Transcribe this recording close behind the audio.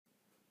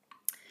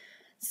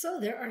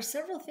So there are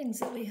several things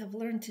that we have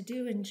learned to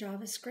do in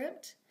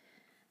JavaScript.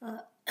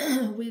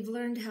 We've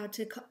learned how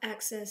to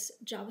access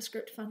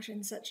JavaScript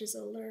functions such as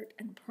alert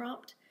and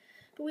prompt,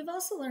 but we've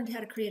also learned how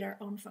to create our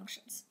own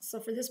functions.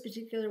 So for this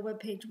particular web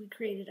page, we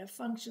created a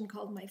function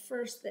called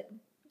myFirst that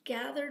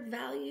gathered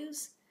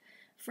values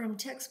from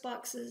text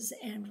boxes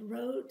and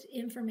wrote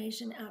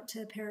information out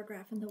to a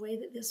paragraph. And the way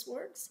that this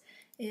works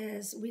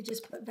is we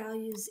just put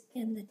values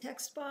in the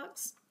text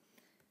box,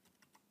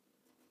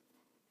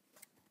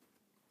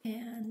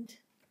 and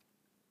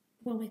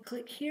when we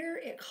click here,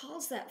 it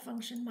calls that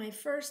function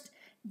myFirst,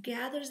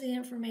 gathers the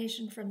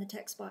information from the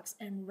text box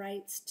and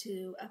writes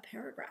to a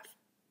paragraph.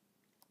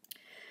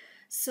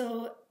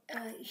 So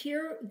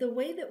here, the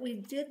way that we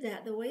did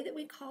that, the way that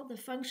we called the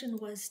function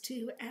was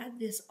to add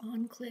this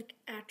onClick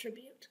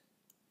attribute.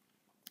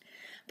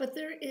 But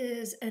there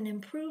is an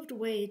improved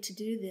way to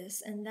do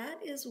this, and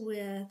that is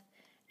with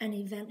an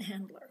event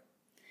handler.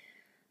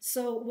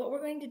 So what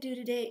we're going to do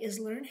today is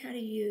learn how to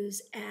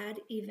use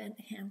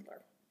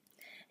addEventListener.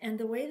 And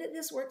the way that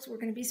this works, we're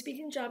going to be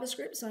speaking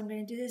JavaScript, so I'm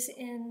going to do this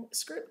in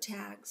script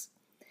tags.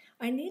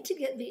 I need to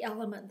get the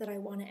element that I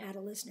want to add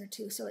a listener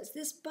to. So it's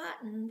this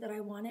button that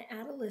I want to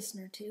add a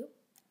listener to.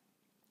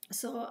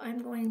 So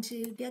I'm going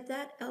to get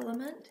that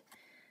element.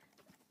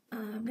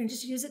 I'm going to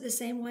just use it the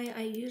same way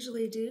I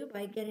usually do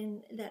by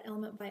getting that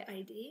element by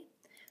ID.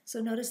 So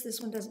notice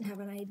this one doesn't have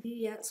an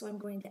ID yet, so I'm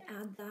going to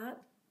add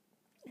that.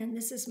 And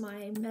this is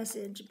my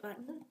message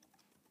button.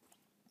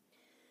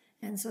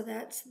 And so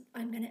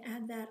I'm going to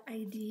add that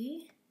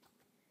ID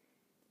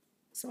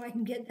so I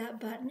can get that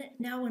button.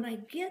 Now when I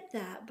get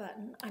that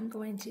button, I'm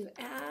going to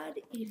add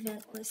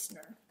event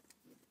listener.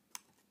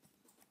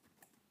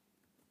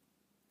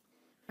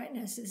 All right,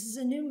 now so this is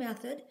a new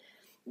method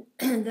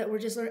that we're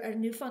just learning, a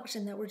new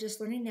function that we're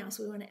just learning now.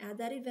 So we want to add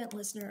that event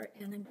listener,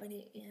 and I'm going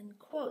to, in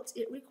quotes,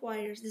 it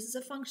requires, this is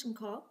a function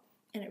call,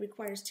 and it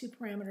requires two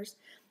parameters.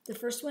 The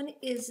first one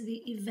is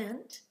the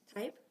event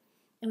type,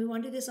 and we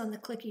want to do this on the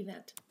click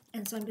event.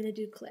 And so I'm going to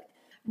do click.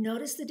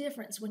 Notice the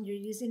difference. When you're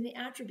using the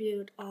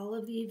attribute, all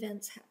of the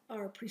events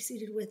are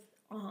preceded with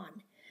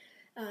on.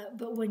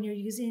 But when you're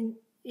using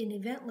an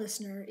event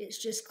listener, it's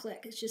just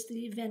click. It's just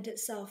the event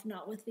itself,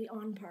 not with the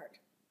on part.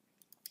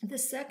 The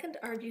second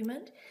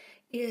argument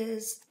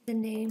is the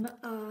name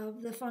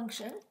of the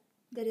function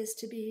that is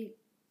to be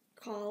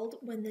called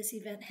when this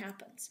event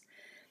happens.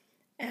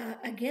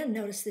 Again,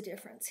 notice the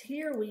difference.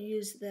 Here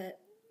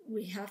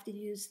we have to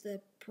use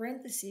the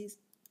parentheses,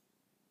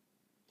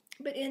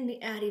 but in the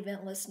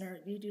addEventListener,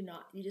 you do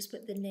not. You just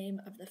put the name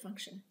of the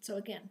function. So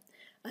again,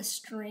 a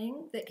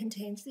string that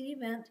contains the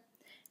event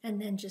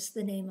and then just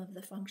the name of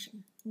the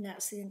function. And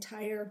that's the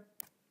entire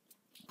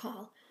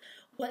call.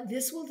 What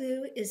this will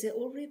do is it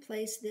will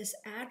replace this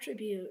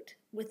attribute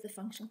with the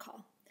function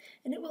call.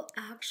 And it will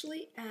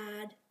actually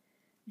add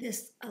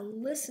a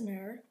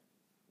listener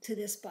to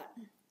this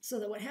button. So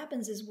that what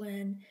happens is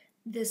when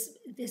this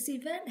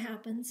event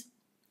happens,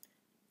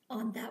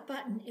 on that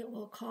button, it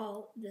will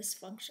call this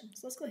function.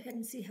 So let's go ahead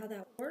and see how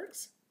that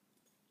works.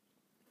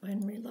 Go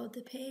ahead and reload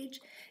the page,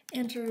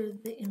 enter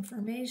the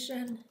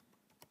information,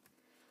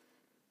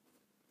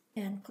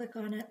 and click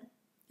on it,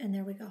 and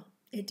there we go.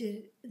 It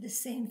did the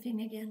same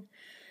thing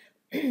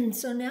again.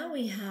 So now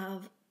we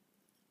have,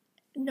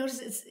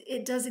 notice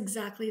it does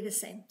exactly the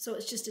same. So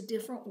it's just a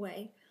different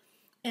way,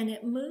 and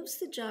it moves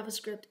the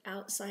JavaScript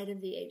outside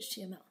of the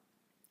HTML.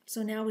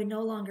 So now we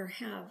no longer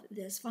have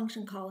this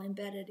function call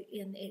embedded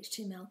in the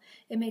HTML.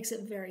 It makes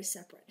it very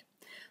separate.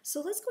 So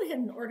let's go ahead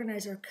and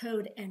organize our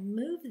code and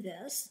move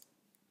this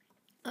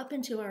up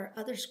into our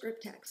other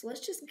script tags. Let's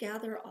just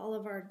gather all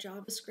of our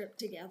JavaScript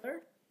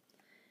together,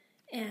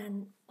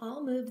 and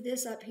I'll move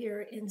this up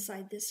here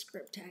inside this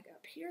script tag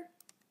up here.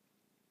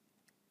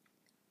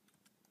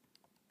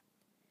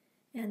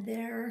 And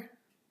there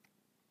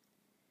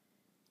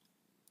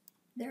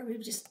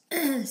we've just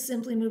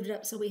simply moved it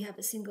up so we have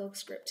a single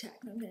script tag.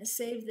 I'm going to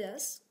save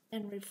this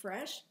and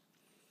refresh.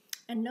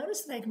 And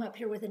notice that I come up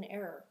here with an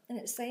error. And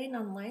it's saying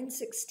on line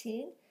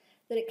 16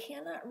 that it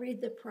cannot read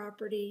the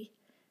property,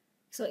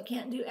 so it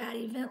can't do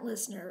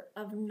addEventListener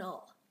of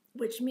null,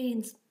 which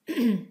means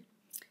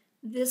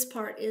this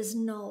part is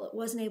null. It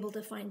wasn't able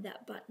to find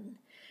that button.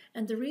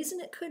 And the reason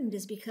it couldn't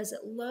is because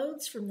it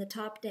loads from the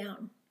top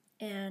down,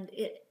 and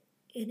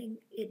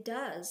it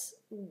does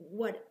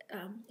what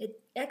it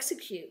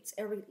executes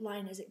every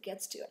line as it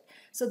gets to it.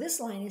 So this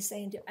line is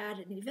saying to add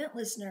an event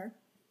listener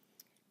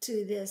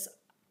to this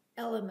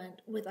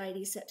element with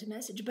ID set to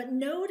message. But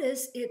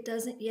notice it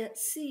doesn't yet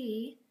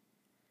see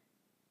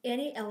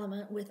any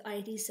element with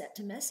ID set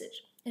to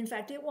message. In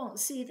fact, it won't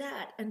see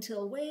that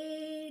until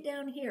way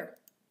down here.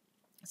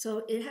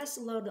 So it has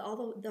to load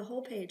the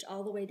whole page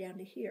all the way down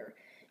to here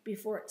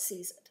before it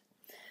sees it.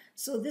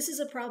 So this is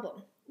a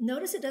problem.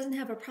 Notice it doesn't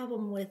have a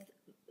problem with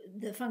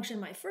the function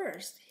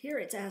myFirst. Here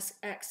it's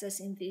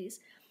accessing these,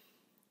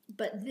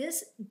 but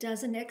this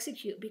doesn't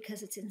execute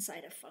because it's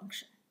inside a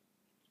function.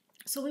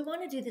 So we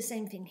want to do the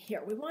same thing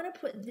here. We want to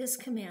put this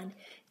command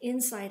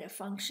inside a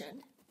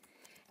function,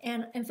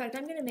 and in fact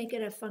I'm going to make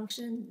it a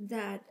function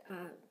that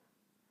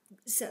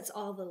sets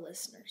all the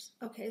listeners.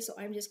 Okay, so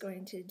I'm just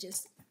going to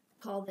just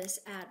call this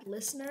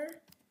addListener.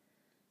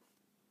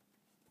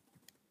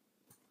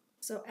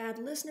 So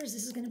addListeners,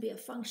 this is going to be a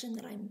function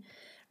that I'm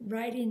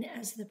writing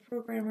as the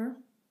programmer.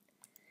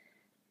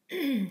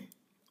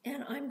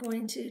 And I'm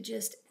going to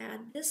just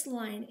add this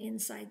line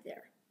inside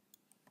there.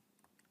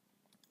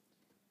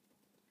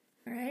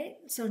 All right,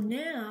 so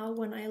now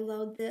when I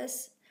load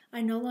this,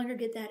 I no longer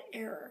get that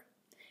error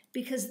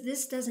because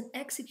this doesn't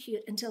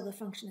execute until the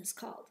function is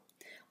called.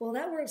 Well,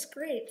 that works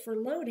great for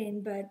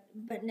loading,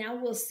 but now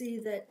we'll see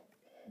that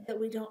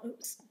we don't,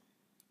 oops.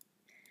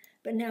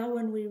 But now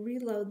when we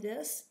reload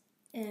this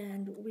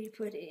and we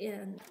put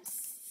in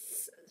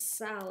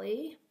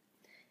Sally,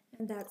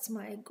 and that's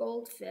my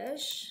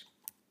goldfish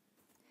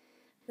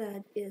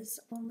that is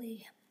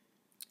only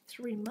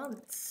 3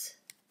 months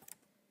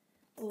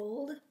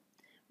old.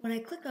 When I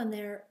click on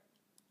there,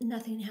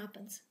 nothing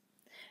happens.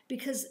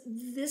 Because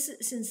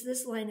since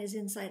this line is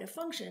inside a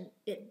function,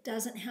 it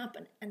doesn't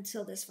happen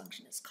until this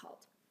function is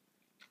called.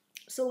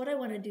 So what I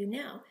want to do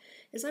now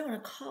is I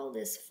want to call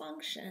this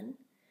function,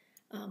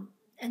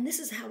 and this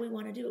is how we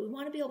want to do it. We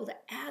want to be able to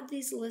add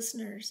these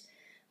listeners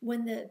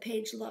when the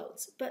page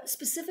loads, but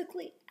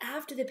specifically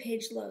after the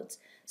page loads,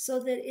 so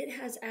that it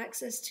has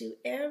access to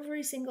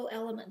every single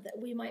element that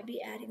we might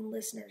be adding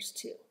listeners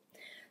to.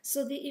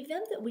 So the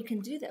event that we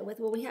can do that with,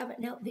 well, we have it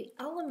now. The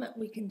element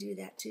we can do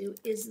that to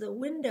is the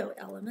window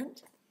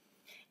element,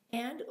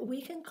 and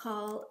we can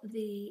call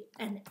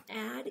an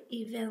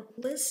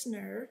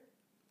addEventListener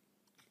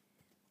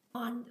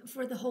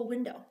for the whole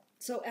window.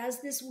 So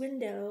as this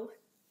window,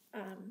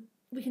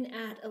 we can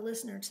add a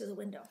listener to the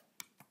window.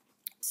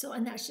 So,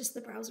 and that's just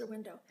the browser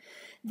window.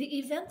 The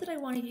event that I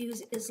want to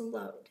use is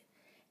load,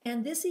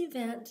 and this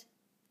event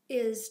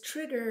is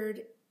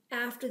triggered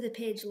after the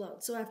page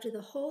loads. So after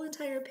the whole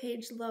entire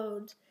page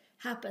load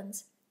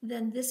happens,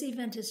 then this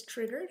event is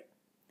triggered,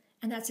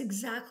 and that's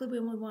exactly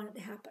when we want it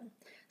to happen.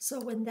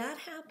 So when that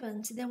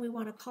happens, then we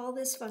want to call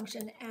this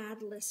function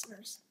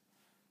addListeners.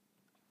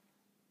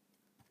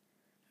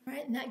 All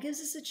right, and that gives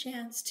us a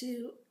chance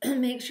to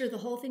make sure the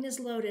whole thing is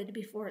loaded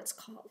before it's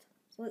called.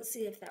 So let's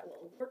see if that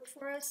will work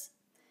for us.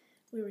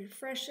 We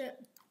refresh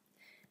it.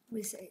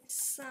 We say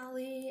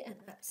Sally, and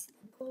that's the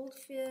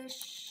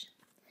goldfish.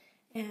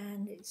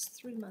 And it's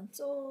 3 months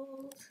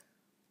old.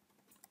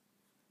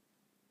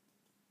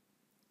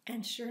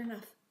 And sure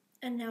enough,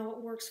 and now it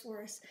works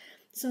for us.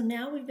 So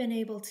now we've been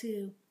able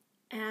to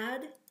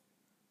add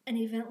an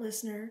event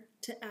listener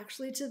to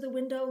the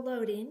window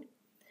loading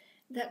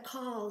that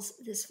calls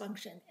this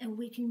function. And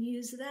we can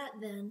use that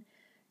then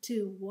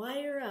to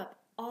wire up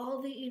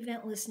all the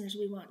event listeners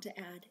we want to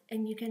add.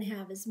 And you can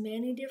have as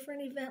many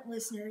different event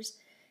listeners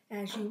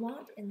as you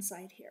want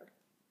inside here.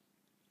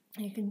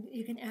 You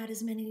can add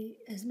as many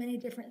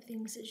different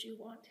things as you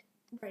want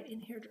right in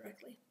here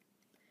directly.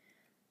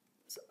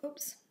 So,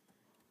 oops.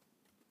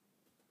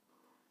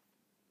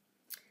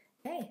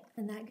 Okay,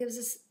 and that gives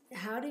us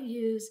how to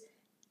use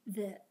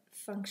the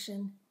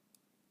function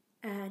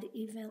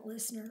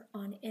addEventListener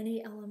on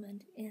any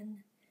element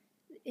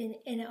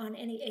on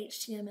any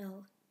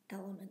HTML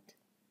element.